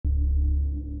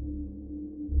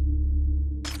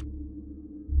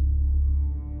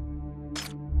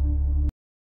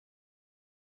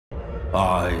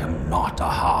I am not a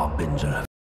harbinger of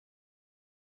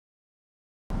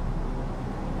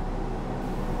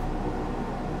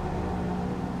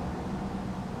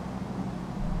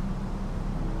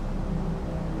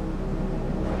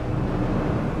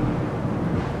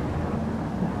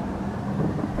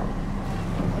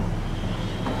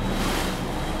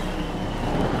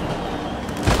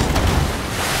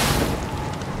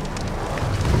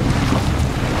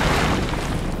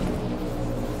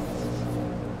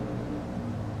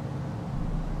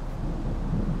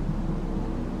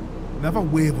Never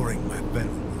wavering, my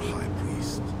venerable High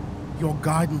Priest. Your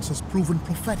guidance has proven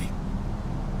prophetic.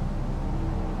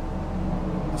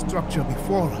 The structure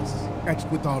before us,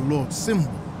 etched with our Lord's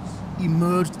symbols,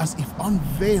 emerged as if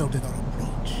unveiled in our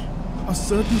approach. A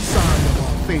certain sign of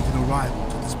our fated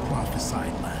arrival to this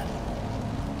prophesied land.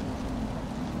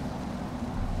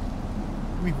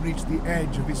 We've reached the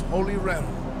edge of his holy realm,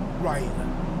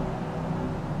 Raina.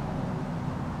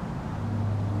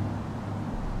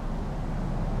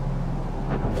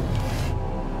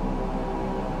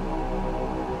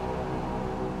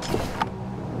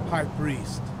 High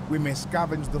Priest, we may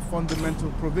scavenge the fundamental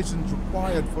provisions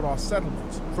required for our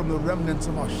settlements from the remnants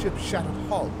of our ship's shattered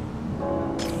hull.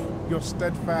 Your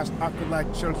steadfast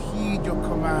acolyte shall heed your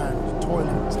command,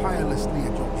 toiling tirelessly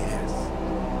at your behest.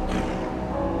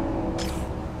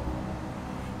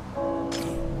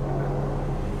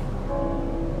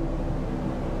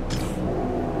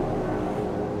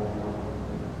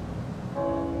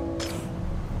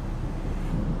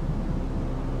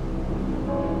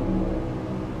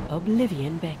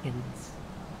 Oblivion beckons.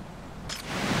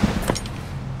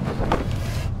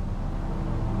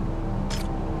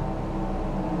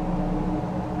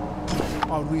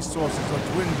 Our resources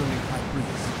are dwindling, High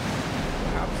Priest.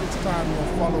 Perhaps it's time your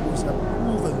followers have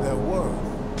proven their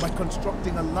worth by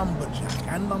constructing a lumberjack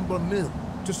and lumber mill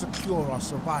to secure our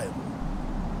survival.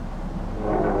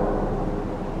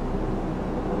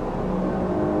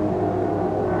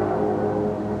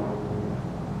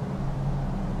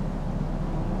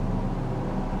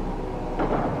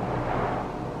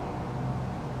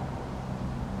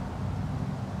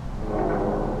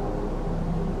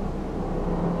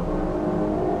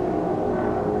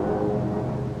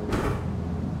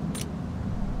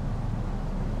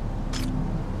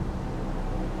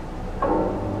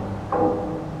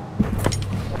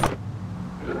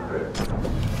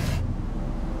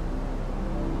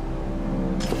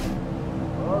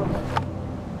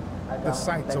 The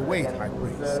sights await, High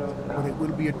Priest, but it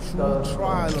will be a true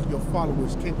trial of your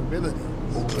followers'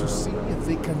 capabilities to see if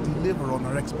they can deliver on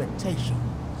our expectations.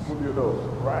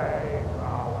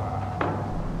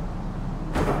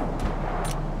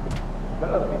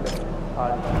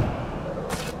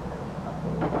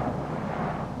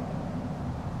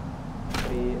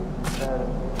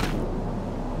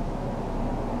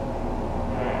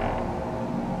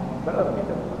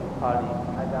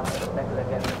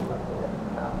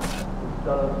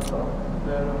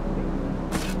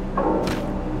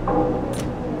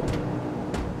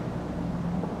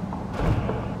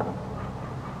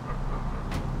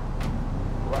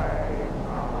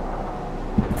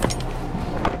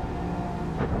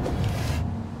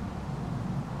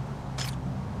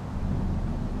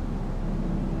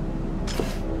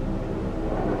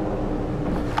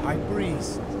 High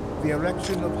Priest, the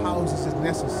erection of houses is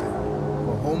necessary,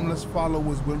 for homeless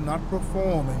followers will not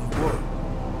perform any work.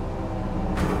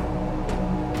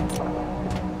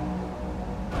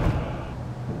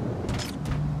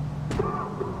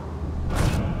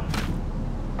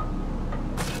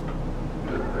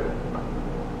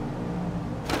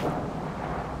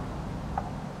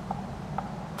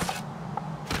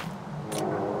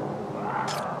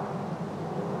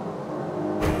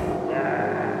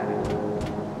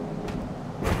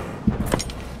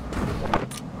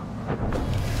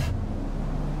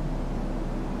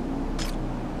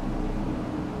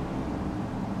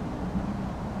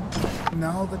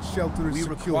 Now that shelter is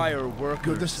secure,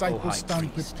 your disciples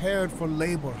stand prepared for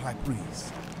labor, High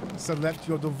Priest. Select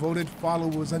your devoted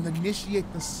followers and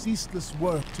initiate the ceaseless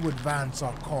work to advance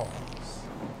our cause.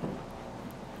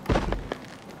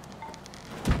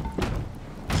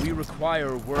 We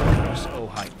require workers, O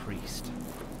High Priest.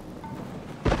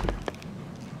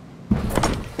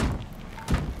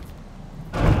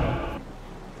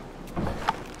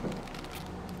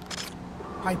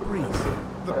 High Priest,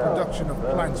 the production of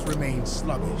planks remains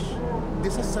sluggish.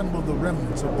 Disassemble the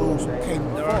remnants of those who came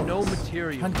before There are no us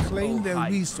materials, and claim their High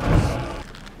resources.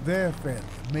 Their failure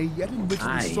may yet enrich the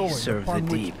I soil serve upon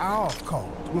the which deep. our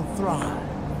cult will thrive.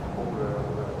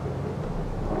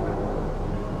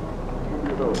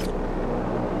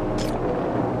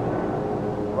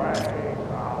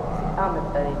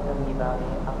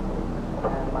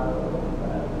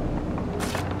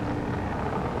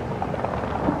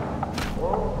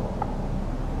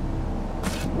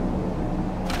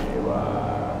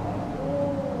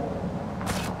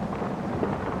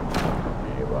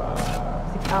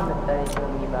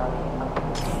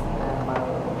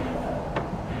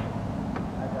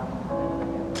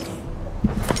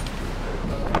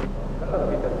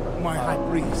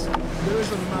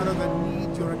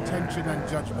 your attention and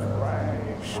judgment.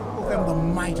 Show them the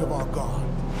might of our God.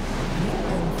 Make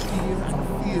them fear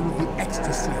and feel the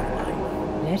ecstasy of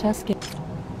life. Let us get...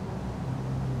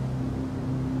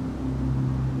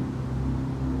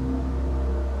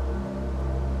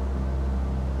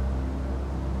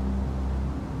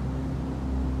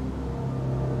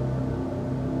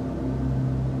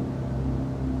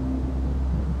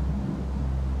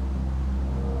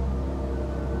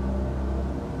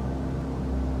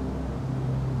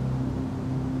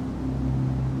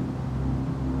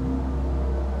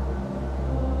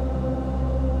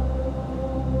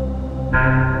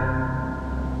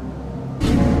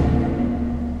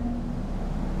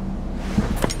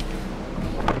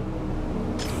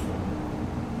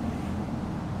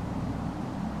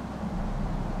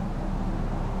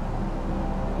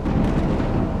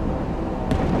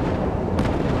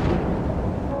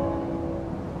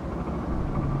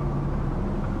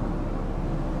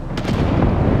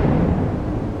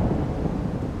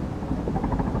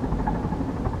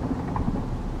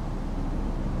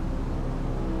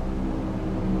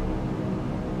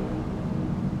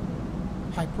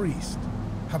 High Priest,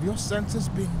 have your senses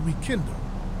been rekindled?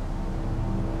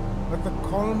 At the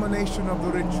culmination of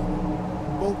the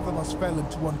ritual, both of us fell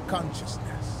into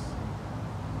unconsciousness.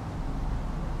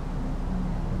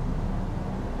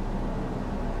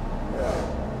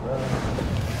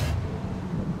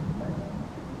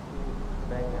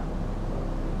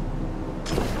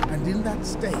 And in that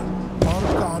state,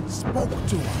 our God spoke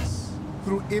to us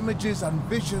through images and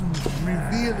visions,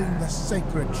 revealing the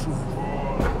sacred truth.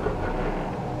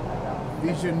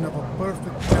 Vision of a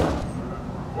perfect temple,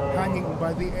 hanging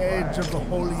by the edge of the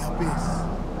holy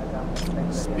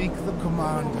abyss. Speak the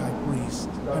command, High Priest,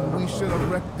 and we shall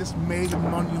erect this maiden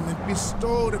monument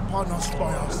bestowed upon us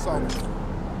by our sovereign.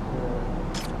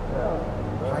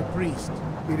 High Priest,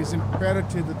 it is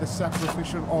imperative that the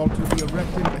sacrificial altar be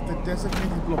erected at the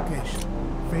designated location.